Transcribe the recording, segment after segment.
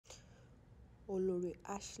Olori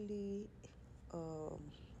Ashley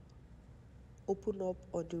opened up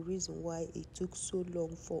on the reason why it took so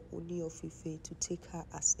long for Ooni of Ife to take her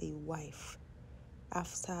as a wife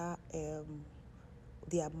after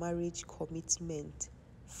their marriage commitment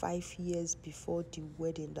 5 years before the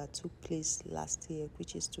wedding that took place last year,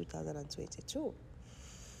 which is 2022.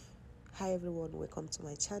 Hi everyone, welcome to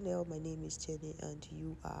my channel. My name is Jenny and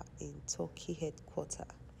you are in Turkey headquarters.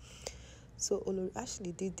 So Olori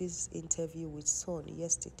Ashley did this interview with Son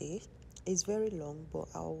yesterday. It's very long, but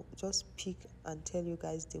I'll just pick and tell you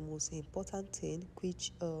guys the most important thing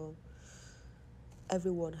which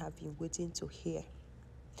everyone have been waiting to hear.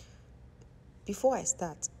 Before I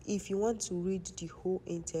start, if you want to read the whole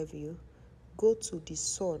interview, go to the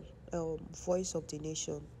Sun, Voice of the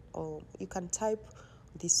Nation. You can type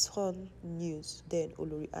the Sun News, then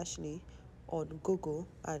Olori Ashley on Google,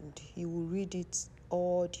 and you will read it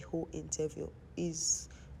all. The whole interview is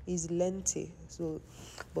lengthy, so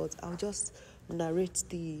but I'll just narrate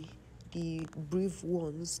the brief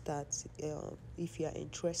ones that if you are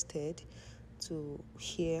interested to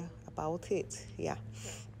hear about it. Yeah.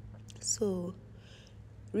 So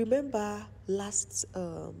remember last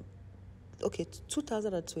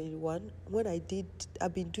 2021 when I've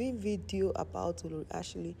been doing video about Olori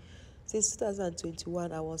Ashley since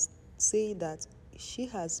 2021. I was saying that she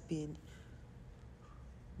has been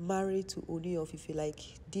married to Ooni of Ife, like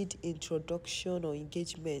did introduction or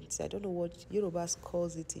engagement. I don't know what Yorubas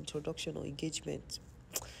calls it, introduction or engagement.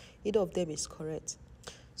 Either of them is correct.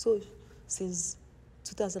 So since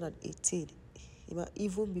 2018,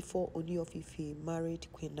 even before Ooni of Ife married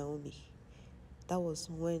Queen Naomi, that was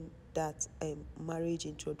when that marriage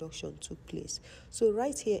introduction took place. So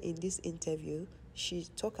right here in this interview, she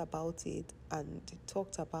talked about it and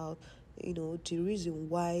talked about the reason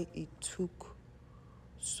why it took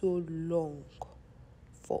so long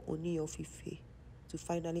for Ooni of Ife to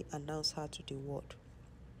finally announce her to the world.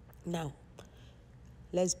 Now,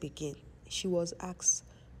 let's begin. She was asked,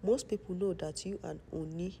 most people know that you and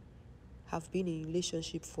Ooni have been in a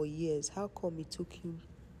relationship for years. How come it took him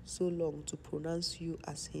so long to pronounce you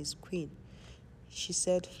as his queen? She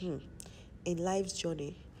said, in life's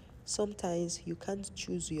journey, sometimes you can't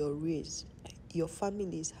choose your race. Your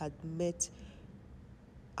families had met.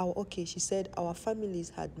 She said, our families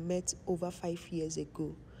had met over 5 years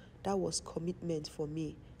ago. That was commitment for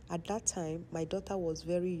me. At that time, my daughter was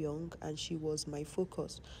very young and she was my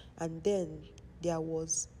focus. And then there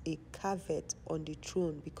was a caveat on the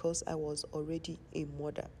throne because I was already a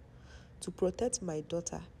mother. To protect my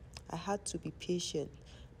daughter, I had to be patient.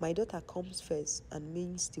 My daughter comes first and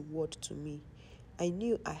means the world to me. I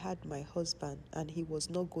knew I had my husband and he was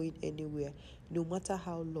not going anywhere, no matter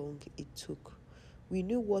how long it took. We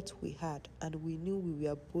knew what we had and we knew we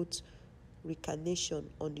were both reincarnation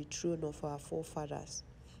on the throne of our forefathers.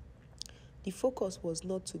 The focus was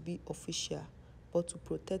not to be official, but to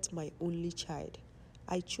protect my only child.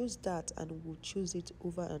 I choose that and will choose it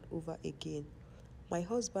over and over again. My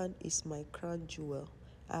husband is my crown jewel.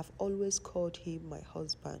 I have always called him my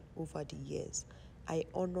husband over the years. I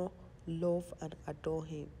honor, love, and adore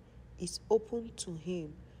him. It's open to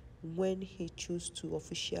him when he chooses to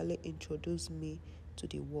officially introduce me to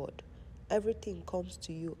the world. Everything comes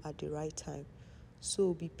to you at the right time.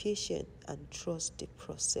 So be patient and trust the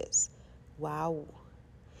process. Wow.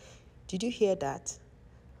 Did you hear that?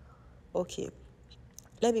 Okay.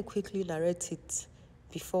 Let me quickly narrate it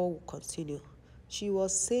before we continue. She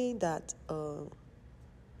was saying that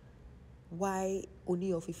why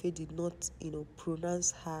Ooni of Ife did not,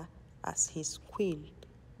 pronounce her as his queen,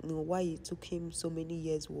 why it took him so many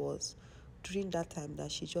years was during that time that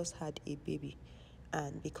she just had a baby.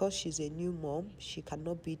 And because she's a new mom, she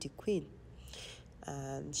cannot be the queen.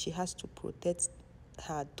 And she has to protect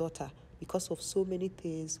her daughter because of so many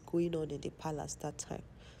things going on in the palace that time.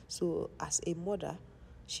 So as a mother,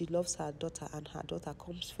 she loves her daughter and her daughter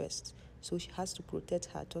comes first. So she has to protect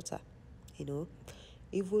her daughter,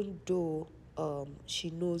 even though she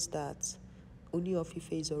knows that Ooni of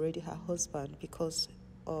Ife is already her husband because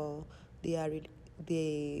they are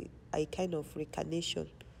a kind of reincarnation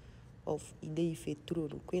of Ile Ife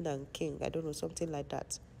throne, queen and king, I don't know, something like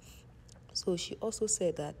that. So she also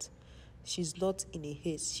said that she's not in a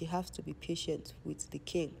haste. She has to be patient with the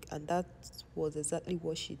king. And that was exactly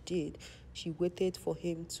what she did. She waited for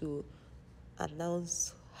him to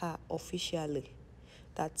announce her officially.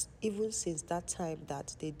 That even since that time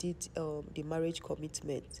that they did the marriage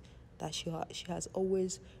commitment, that she has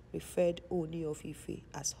always referred Ooni of Ife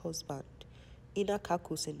as husband. Inner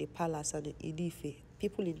Kakus in the palace and in Ile-Ife,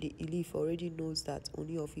 people in the Ile-Ife already knows that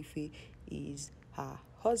Ooni of Ife is her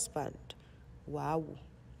husband. Wow.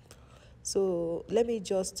 So let me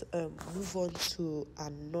just move on to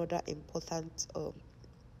another important.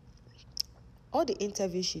 All the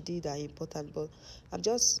interviews she did are important, but I'm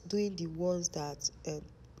just doing the ones that a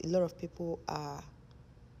lot of people are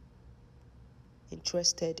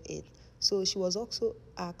interested in. So she was also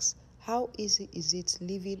asked, how easy is it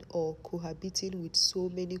living or cohabiting with so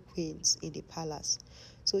many queens in the palace?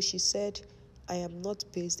 So she said, I am not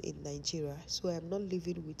based in Nigeria, so I am not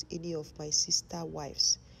living with any of my sister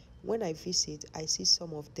wives. When I visit, I see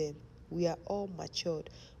some of them. We are all matured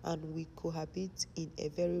and we cohabit in a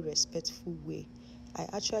very respectful way. I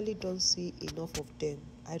actually don't see enough of them.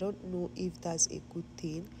 I don't know if that's a good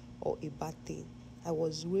thing or a bad thing. I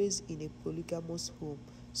was raised in a polygamous home,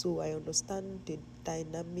 so I understand the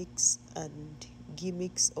dynamics and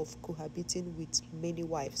gimmicks of cohabiting with many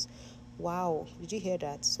wives. Wow, did you hear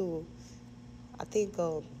that? So I think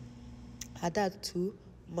her dad too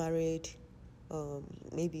married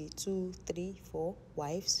maybe 2, 3, 4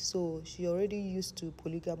 wives, so she already used to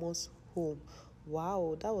polygamous home.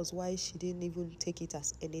 Wow, that was why she didn't even take it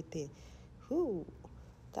as anything. Who?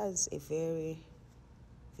 That's a very,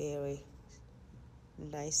 very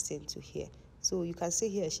nice thing to hear. So you can see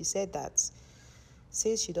here, she said that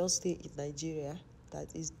since she don't stay in Nigeria, that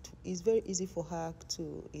is very easy for her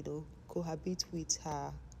to cohabit with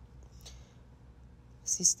her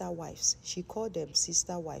sister wives. She called them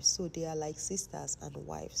sister wives, so they are like sisters and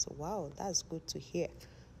wives. Wow, that's good to hear.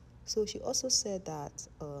 So she also said that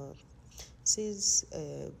since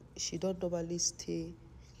she don't normally stay,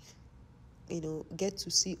 get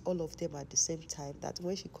to see all of them at the same time, that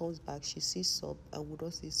when she comes back she sees some and will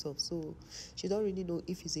not see some, so she don't really know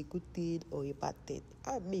if it's a good thing or a bad thing.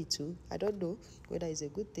 Me too, I don't know whether it's a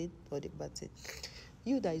good thing or a bad thing.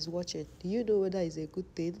 You that is watching, do you know whether it's a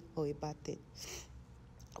good thing or a bad thing?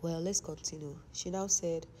 Well, let's continue. She now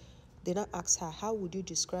said, they now asked her, how would you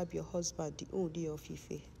describe your husband, the Ooni of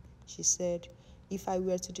Ife? She said, if I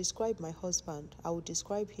were to describe my husband, I would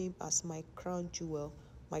describe him as my crown jewel,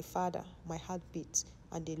 my father, my heartbeat,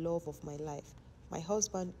 and the love of my life. My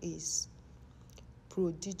husband is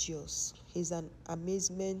prodigious. He's an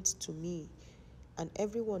amazement to me and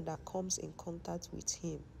everyone that comes in contact with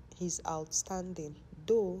him. He's outstanding,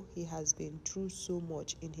 though he has been through so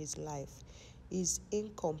much in his life. It's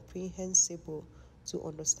incomprehensible to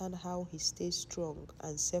understand how he stays strong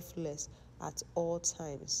and selfless at all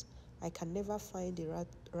times. I can never find the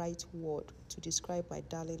right word to describe my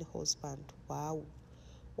darling husband. Wow.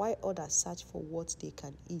 While others search for what they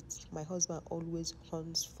can eat, my husband always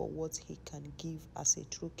hunts for what he can give as a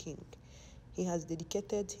true king. He has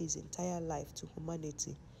dedicated his entire life to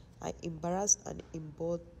humanity. I embrace and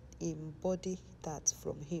embody that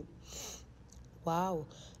from him. Wow.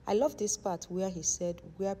 I love this part where he said,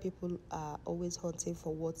 where people are always hunting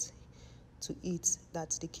for what to eat, that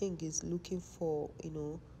the king is looking for,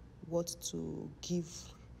 what to give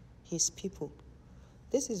his people.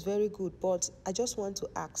 This is very good, but I just want to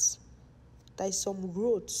ask, there is some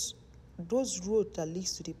roads, those roads that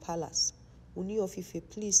leads to the palace. Ooni of Ife,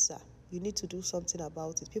 please sir, you need to do something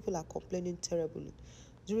about it. People are complaining terribly.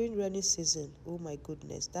 During rainy season, oh my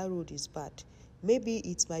goodness, that road is bad. Maybe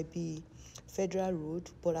it might be federal road,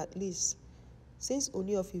 but at least since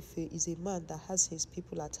Ooni of Ife is a man that has his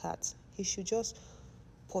people at heart, he should just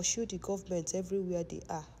pursue the government everywhere they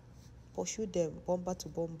are. Pursue them bumper to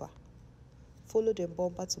bumper. Follow them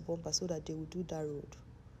bumper to bumper so that they will do that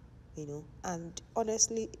road. And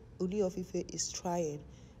honestly, Ooni of Ife is trying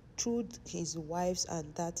through his wives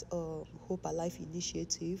and that Hope Alive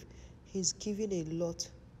initiative. He's giving a lot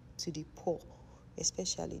to the poor,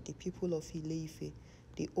 especially the people of Ile-Ife.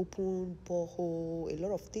 The open borehole, a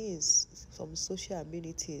lot of things, some social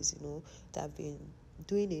amenities, that have been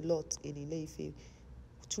doing a lot in Ile-Ife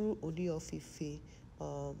through Ooni of Ife,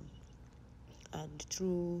 and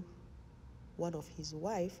through one of his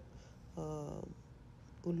wife,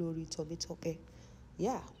 Olori Ashley.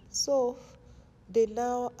 Yeah, so they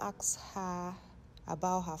now ask her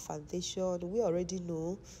about her foundation. We already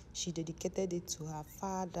know she dedicated it to her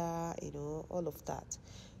father, all of that.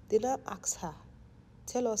 They now ask her,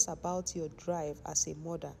 tell us about your drive as a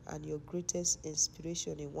mother and your greatest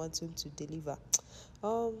inspiration in wanting to deliver.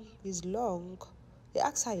 It's long. They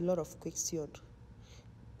ask her a lot of questions,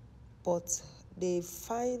 but the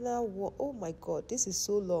final one, oh my God, this is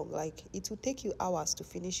so long. Like, it will take you hours to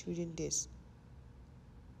finish reading this.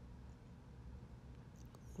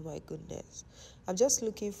 Oh my goodness. I'm just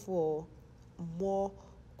looking for more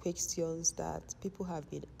questions that people have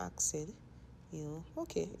been asking.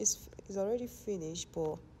 Okay, it's already finished,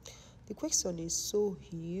 but the question is so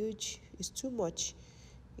huge. It's too much.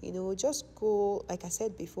 Just go, like I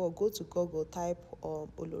said before, go to Google, type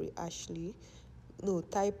Olori Ashley, no,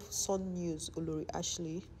 type Sun News Olori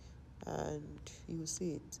Ashley, and you will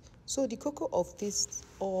see it. So the cocoa of this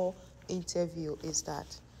all interview is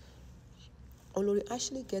that Olori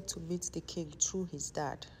Ashley get to meet the king through his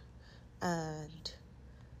dad, and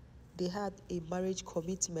they had a marriage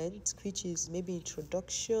commitment, which is maybe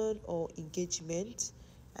introduction or engagement.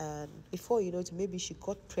 And before you know it, maybe she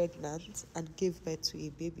got pregnant and gave birth to a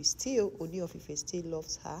baby. Still, Ooni of Ife still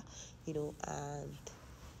loves her, and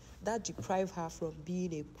that deprived her from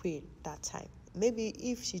being a queen that time. Maybe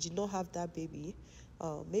if she did not have that baby,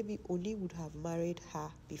 maybe Ooni would have married her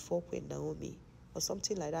before Queen Naomi or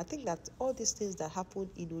something like that. I think that all these things that happened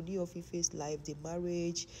in Ooni of Ife's life, the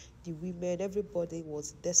marriage, the women, everybody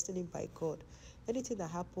was destined by God. Anything that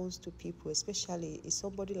happens to people, especially is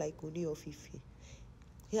somebody like Ooni of Ife,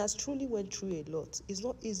 he has truly went through a lot. It's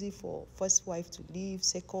not easy for first wife to leave,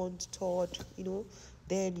 second, third,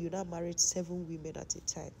 then you now married 7 women at a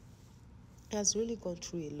time. He has really gone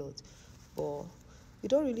through a lot, but we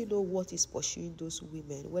don't really know what is pursuing those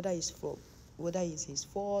women, whether it's his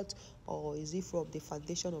fault, or is it from the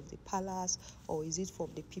foundation of the palace, or is it from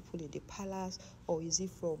the people in the palace, or is it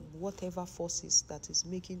from whatever forces that is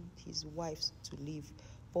making his wives to leave.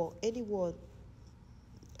 But anyone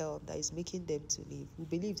that is making them to leave, we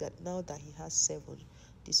believe that now that he has 7,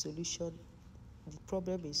 the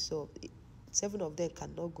problem is solved. 7 of them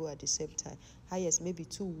cannot go at the same time. Highest, maybe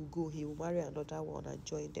 2 will go. He will marry another one and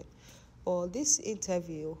join them. Well, this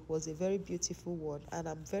interview was a very beautiful one, and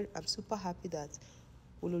I'm super happy that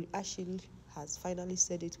Olori Ashley has finally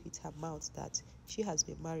said it with her mouth that she has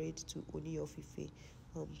been married to Ooni of Ife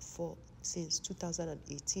since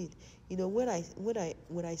 2018. When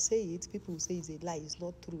I say it, people will say it's a lie. It's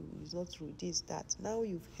not true. It's not true. This, that. Now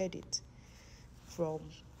you've heard it from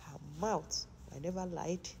her mouth. I never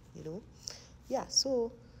lied. Yeah,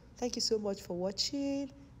 so thank you so much for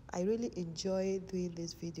watching. I really enjoy doing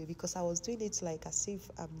this video because I was doing it like as if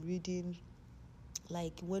I'm reading,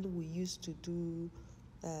 like when we used to do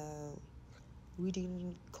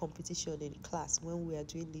reading competition in class when we are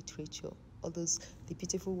doing literature. All those, the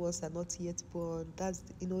beautiful ones are not yet born.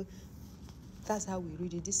 That's how we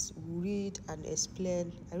read it. This we read and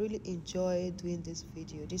explain. I really enjoy doing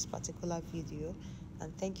this particular video,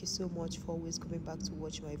 and thank you so much for always coming back to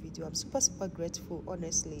watch my video. I'm super grateful.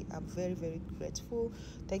 Honestly, I'm very grateful.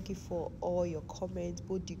 Thank you for all your comments,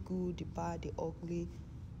 both the good, the bad, the ugly.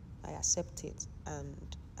 I accept it, and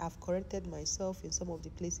I've corrected myself in some of the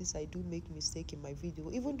places I do make mistake in my video,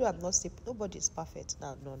 even though I'm not saying nobody is perfect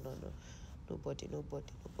now. No, nobody.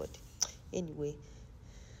 Anyway,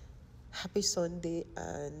 happy Sunday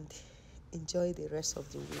and enjoy the rest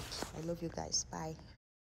of the week. I love you guys. Bye.